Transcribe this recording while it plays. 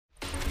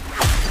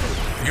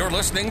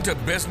listening to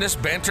Business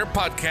Banter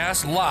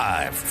Podcast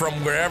live from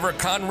wherever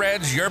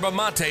Conrad's yerba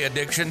mate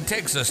addiction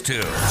takes us to.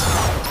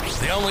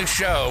 The only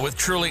show with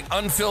truly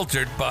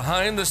unfiltered,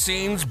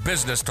 behind-the-scenes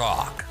business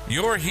talk.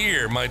 You're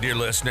here, my dear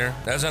listener,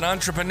 as an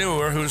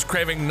entrepreneur who's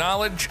craving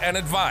knowledge and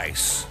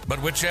advice.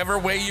 But whichever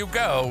way you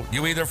go,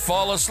 you either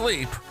fall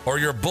asleep or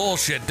your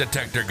bullshit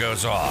detector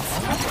goes off.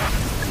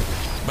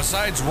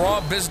 Besides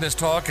raw business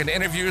talk and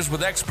interviews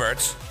with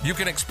experts, you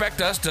can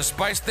expect us to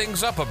spice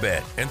things up a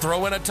bit and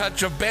throw in a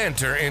touch of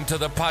banter into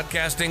the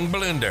podcasting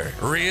blender.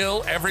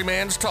 Real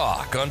everyman's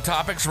talk on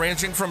topics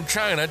ranging from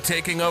China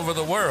taking over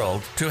the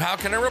world to how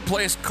can I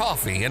replace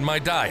coffee in my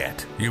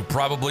diet? You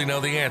probably know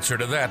the answer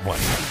to that one.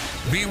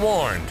 Be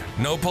warned,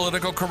 no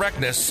political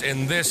correctness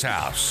in this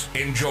house.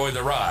 Enjoy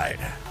the ride.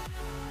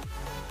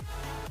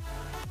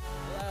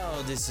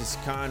 This is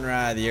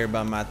Conrad, the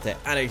Yerba Mate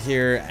Addict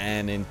here,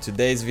 and in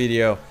today's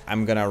video,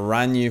 I'm gonna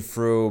run you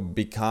through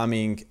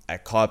becoming a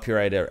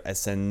copywriter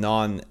as a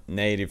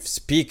non-native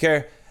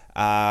speaker.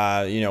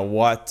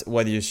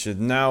 What you should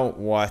know,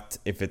 what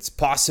if it's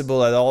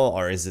possible at all,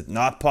 or is it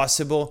not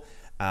possible?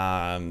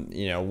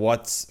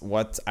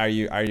 What are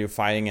you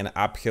fighting an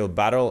uphill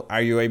battle?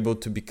 Are you able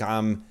to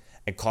become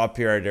a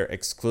copywriter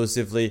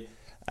exclusively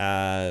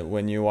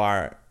when you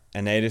are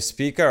a native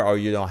speaker, or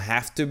you don't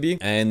have to be?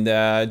 And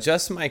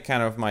just my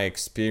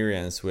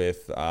experience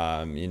with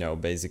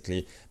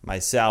basically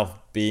myself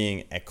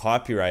being a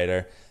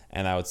copywriter,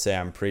 and I would say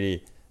I'm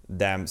pretty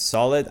damn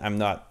solid. I'm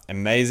not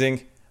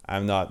amazing,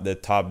 I'm not the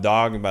top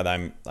dog, but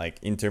I'm like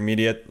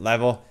intermediate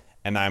level,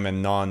 and I'm a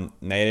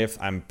non-native.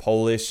 I'm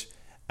Polish,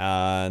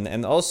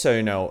 and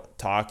also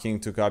talking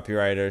to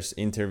copywriters,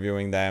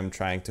 interviewing them,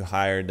 trying to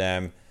hire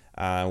them,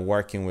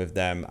 working with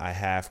them. I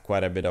have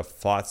quite a bit of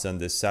thoughts on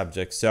this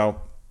subject.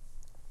 So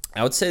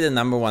I would say the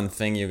number one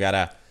thing you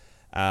gotta,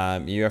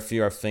 if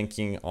you are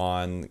thinking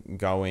on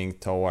going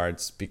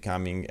towards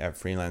becoming a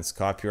freelance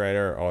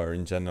copywriter, or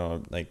in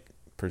general, like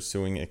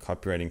pursuing a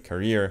copywriting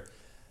career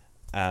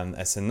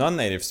as a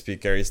non-native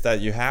speaker, is that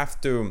you have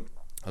to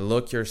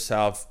look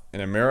yourself in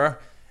a mirror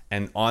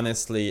and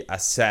honestly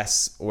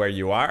assess where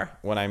you are.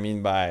 What I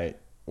mean by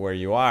where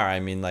you are, I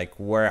mean like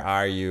where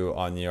are you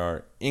on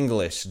your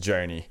English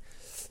journey?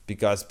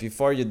 Because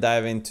before you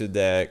dive into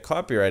the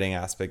copywriting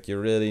aspect, you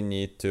really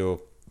need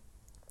to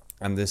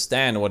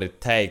understand what it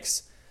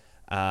takes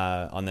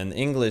on an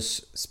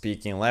English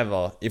speaking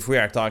level, if we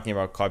are talking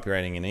about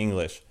copywriting in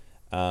English,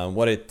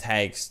 what it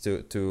takes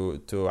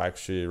to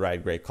actually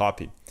write great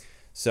copy.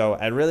 So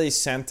a really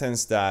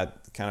sentence that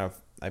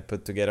I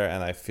put together,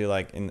 and I feel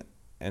like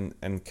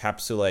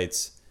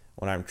encapsulates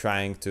what I'm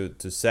trying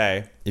to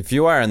say. If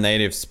you are a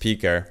native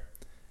speaker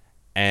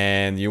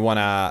and you want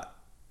to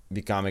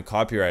become a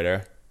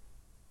copywriter,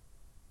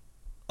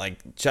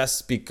 like,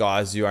 just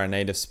because you are a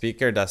native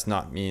speaker does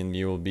not mean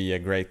you will be a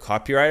great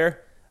copywriter,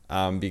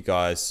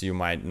 because you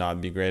might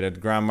not be great at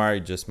grammar. You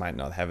just might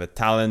not have a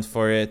talent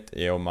for it.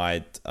 You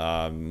might,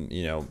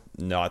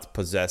 not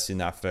possess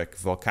enough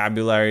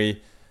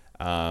vocabulary,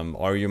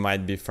 or you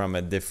might be from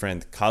a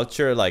different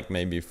culture, like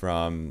maybe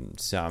from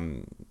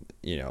some,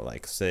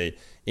 like say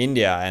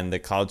India, and the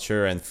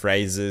culture and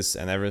phrases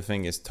and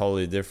everything is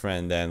totally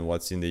different than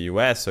what's in the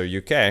US or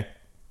UK.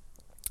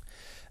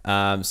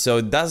 So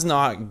it does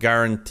not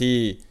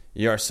guarantee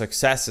your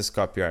success as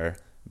copywriter.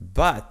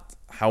 But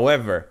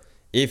however,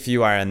 if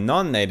you are a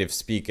non-native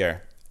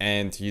speaker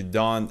and you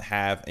don't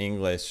have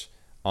English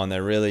on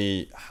a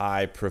really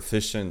high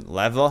proficient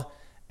level,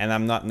 and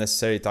I'm not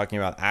necessarily talking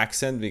about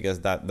accent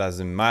because that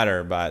doesn't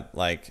matter, but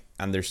like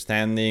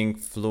understanding,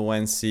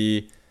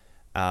 fluency,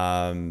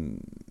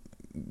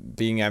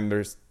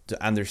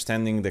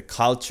 understanding the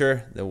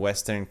culture, the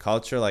Western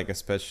culture, like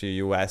especially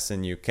US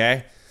and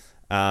UK,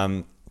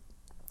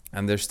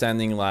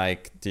 understanding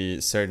like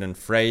the certain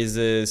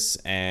phrases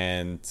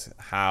and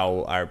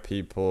how are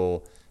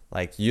people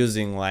like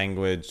using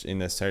language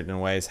in a certain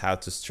ways, how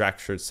to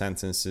structure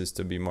sentences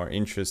to be more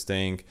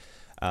interesting,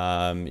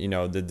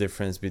 the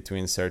difference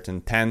between certain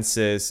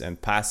tenses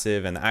and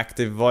passive and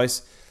active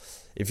voice.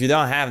 If you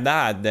don't have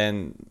that,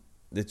 then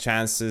the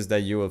chances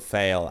that you will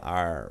fail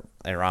are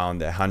around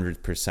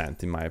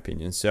 100%, in my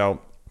opinion. So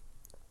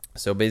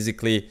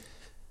basically,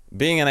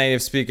 being a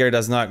native speaker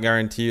does not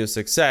guarantee you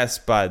success,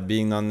 but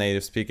being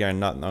non-native speaker and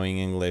not knowing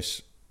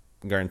English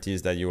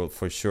guarantees that you will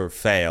for sure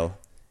fail,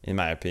 in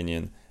my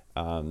opinion,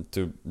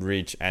 to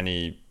reach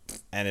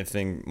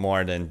anything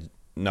more than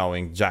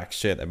knowing jack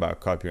shit about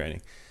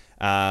copywriting.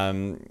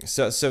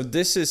 So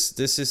this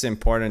is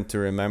important to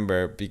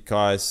remember,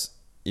 because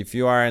if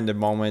you are in the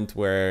moment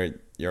where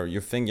you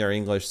think your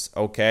English is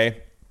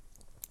okay,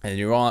 and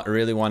you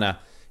really want to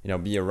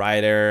be a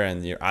writer,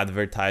 and your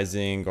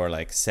advertising or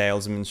like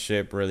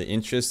salesmanship really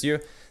interests you,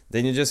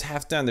 then you just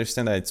have to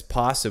understand that it's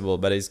possible,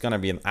 but it's going to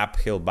be an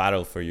uphill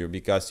battle for you,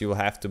 because you will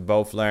have to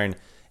both learn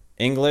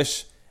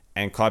English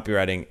and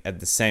copywriting at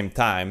the same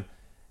time,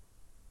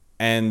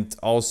 and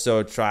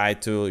also try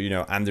to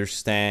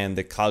understand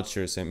the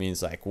cultures. It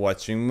means like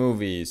watching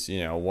movies,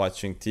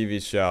 watching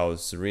TV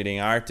shows,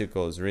 reading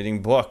articles,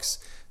 reading books,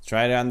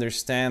 Try to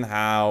understand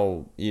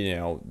how,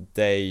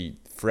 they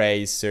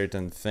phrase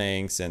certain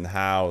things and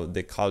how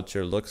the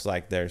culture looks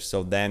like there,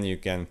 so then you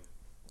can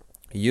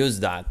use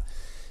that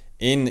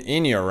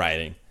in your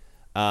writing.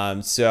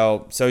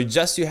 So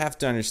just you have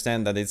to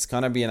understand that it's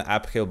gonna be an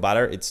uphill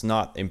battle. It's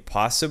not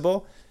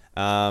impossible.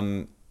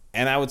 And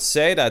I would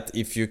say that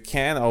if you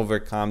can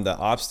overcome the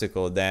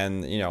obstacle,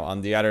 then,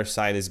 on the other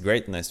side is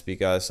greatness,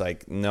 because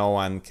like no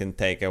one can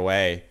take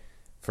away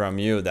from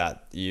you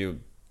that you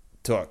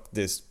took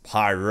this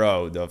hard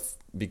road of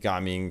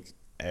becoming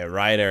a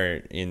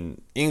writer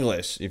in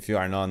English if you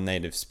are not a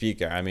native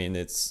speaker. I mean,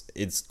 it's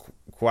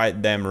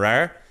quite damn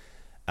rare.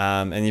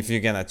 And if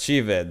you can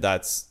achieve it,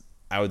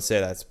 I would say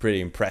that's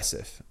pretty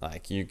impressive.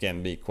 Like, you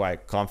can be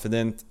quite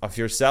confident of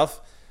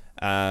yourself.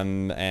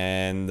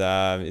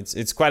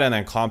 It's quite an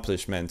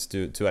accomplishment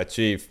to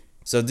achieve.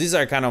 So these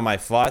are kind of my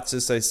thoughts.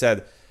 As I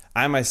said,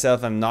 I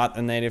myself am not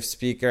a native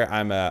speaker.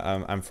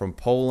 I'm from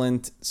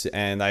Poland,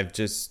 and I've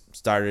just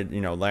started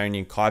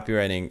learning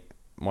copywriting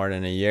more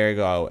than a year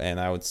ago, and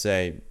I would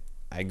say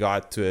I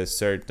got to a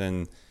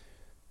certain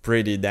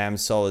pretty damn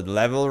solid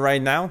level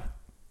right now.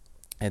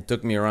 It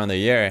took me around a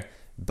year,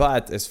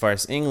 but as far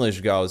as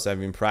English goes, I've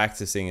been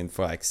practicing it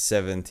for like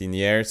 17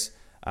 years.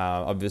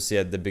 Obviously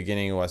at the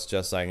beginning it was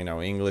just like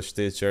English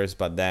teachers,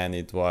 but then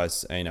it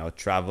was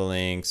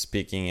traveling,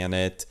 speaking in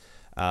it,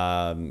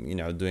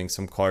 doing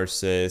some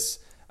courses,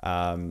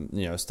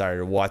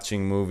 started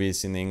watching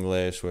movies in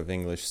English with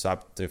English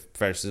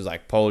first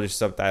like Polish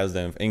subtitles,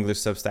 then English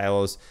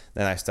subtitles.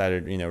 Then I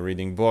started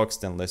reading books,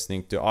 then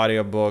listening to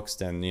audiobooks,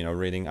 then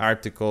reading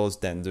articles,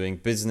 then doing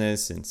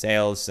business and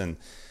sales, and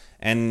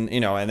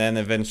then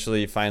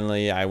eventually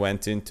finally I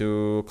went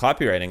into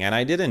copywriting, and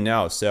I didn't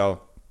know.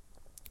 So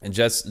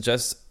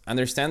just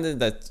understand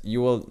that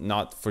you will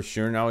not for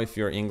sure know if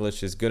your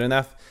English is good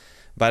enough,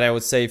 but I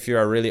would say if you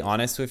are really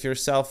honest with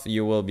yourself,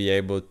 you will be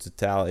able to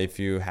tell if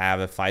you have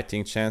a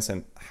fighting chance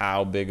and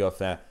how big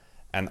of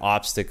an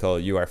obstacle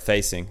you are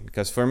facing.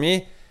 Because for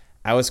me,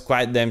 I was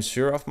quite damn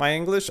sure of my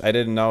English. I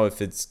didn't know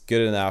if it's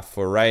good enough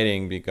for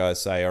writing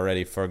because I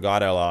already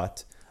forgot a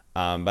lot,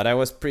 but I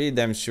was pretty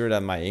damn sure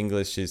that my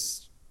English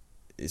is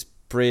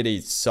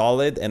pretty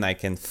solid, and I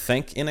can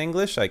think in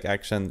English. I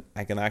can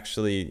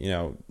actually,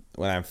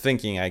 when I'm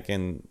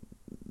thinking,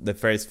 the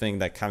first thing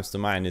that comes to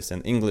mind is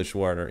an English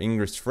word or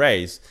English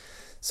phrase.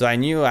 So I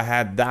knew I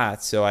had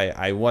that, so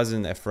I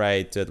wasn't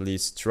afraid to at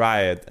least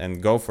try it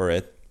and go for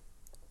it.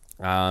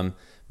 But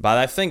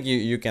I think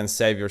you can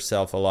save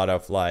yourself a lot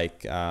of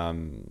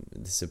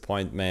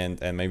disappointment,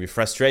 and maybe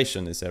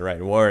frustration is the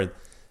right word,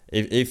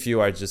 if you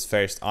are just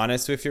first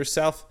honest with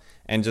yourself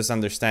and just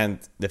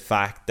understand the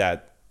fact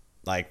that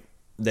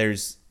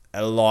there's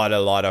a lot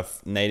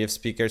of native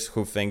speakers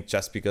who think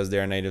just because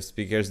they're native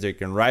speakers they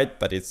can write,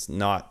 but it's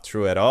not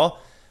true at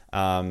all.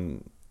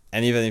 And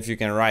even if you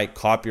can write,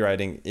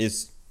 copywriting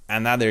is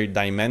another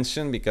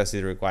dimension because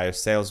it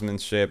requires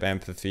salesmanship,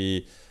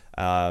 empathy,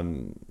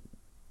 in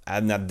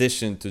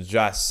addition to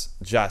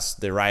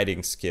just the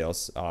writing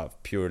skills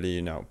of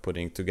purely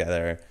putting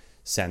together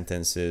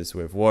sentences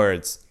with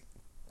words.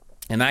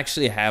 And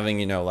actually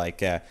having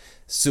a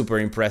super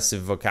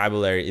impressive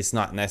vocabulary is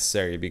not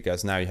necessary,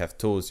 because now you have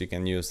tools you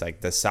can use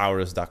like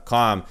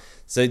thesaurus.com.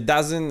 So it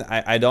doesn't,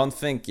 I don't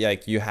think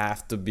you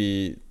have to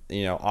be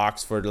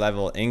Oxford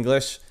level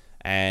English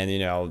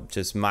and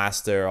just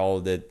master all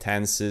the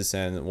tenses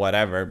and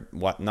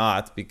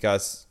whatnot,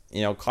 because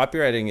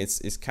copywriting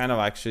is kind of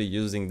actually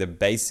using the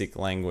basic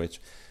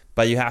language,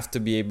 but you have to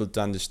be able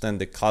to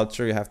understand the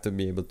culture. You have to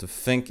be able to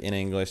think in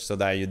English so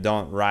that you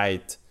don't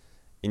write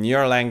in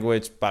your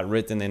language but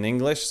written in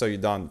English, so you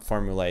don't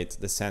formulate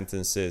the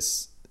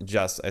sentences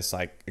just as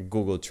like a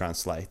Google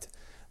Translate,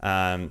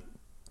 and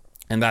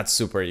that's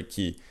super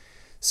key.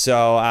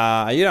 So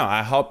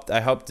I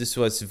hope this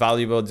was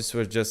valuable. This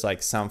was just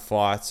like some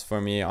thoughts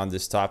for me on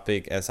this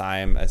topic, as I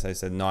am, as I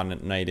said,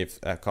 non-native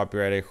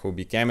copywriter who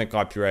became a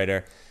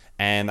copywriter.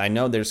 And I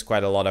know there's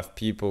quite a lot of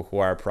people who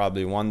are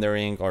probably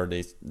wondering, or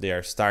they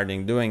are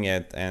starting doing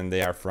it, and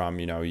they are from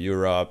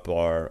Europe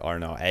or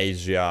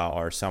Asia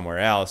or somewhere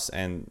else,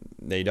 and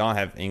they don't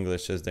have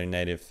English as their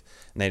native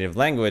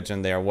language,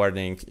 and they are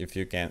wondering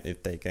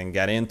if they can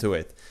get into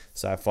it.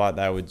 So I thought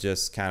I would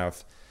just kind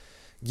of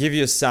give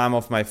you some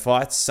of my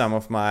thoughts, some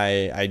of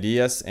my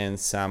ideas, and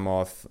some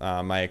of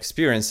my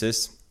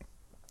experiences,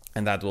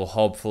 and that will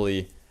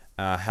hopefully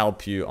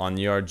help you on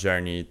your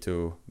journey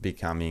to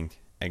becoming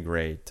a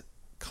great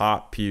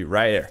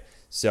copywriter.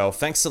 So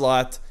thanks a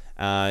lot.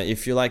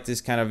 If you like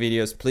this kind of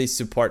videos, please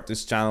support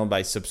this channel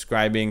by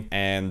subscribing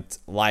and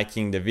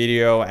liking the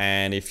video.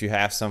 And if you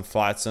have some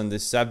thoughts on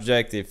this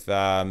subject, if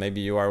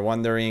maybe you are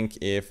wondering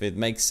if it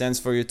makes sense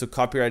for you to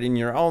copyright in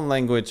your own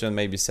language and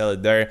maybe sell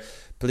it there,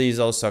 please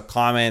also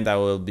comment. I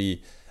will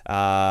be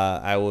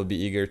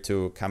eager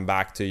to come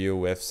back to you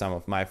with some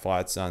of my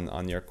thoughts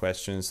on your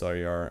questions or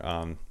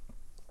your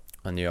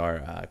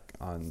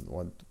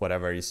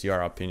whatever is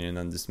your opinion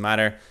on this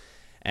matter.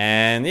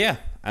 And yeah,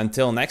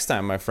 until next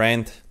time, my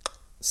friend.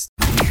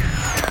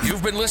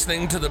 You've been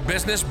listening to the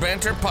Business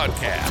Banter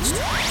Podcast.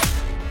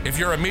 If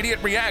your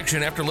immediate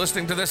reaction after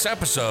listening to this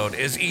episode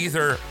is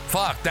either,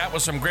 fuck, that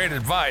was some great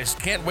advice,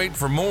 can't wait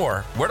for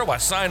more, where do I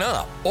sign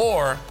up?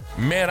 Or,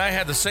 man, I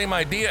had the same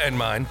idea in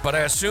mind, but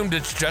I assumed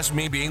it's just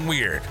me being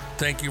weird.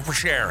 Thank you for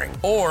sharing.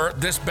 Or,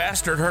 this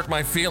bastard hurt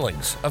my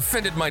feelings,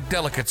 offended my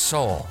delicate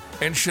soul,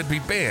 and should be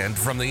banned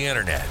from the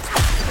internet.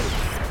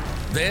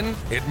 Then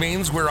it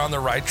means we're on the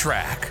right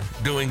track,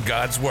 doing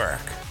God's work.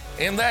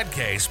 In that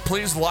case,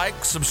 please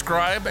like,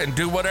 subscribe, and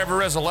do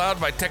whatever is allowed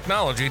by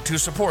technology to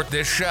support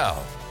this show.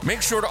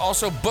 Make sure to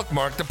also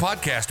bookmark the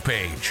podcast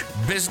page,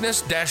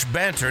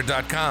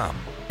 business-banter.com.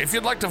 If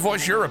you'd like to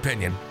voice your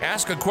opinion,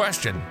 ask a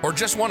question, or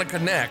just want to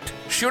connect,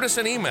 shoot us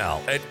an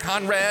email at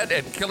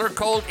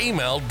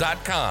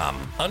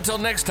conrad@killercoldemail.com. Until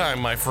next time,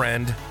 my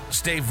friend,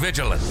 stay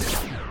vigilant.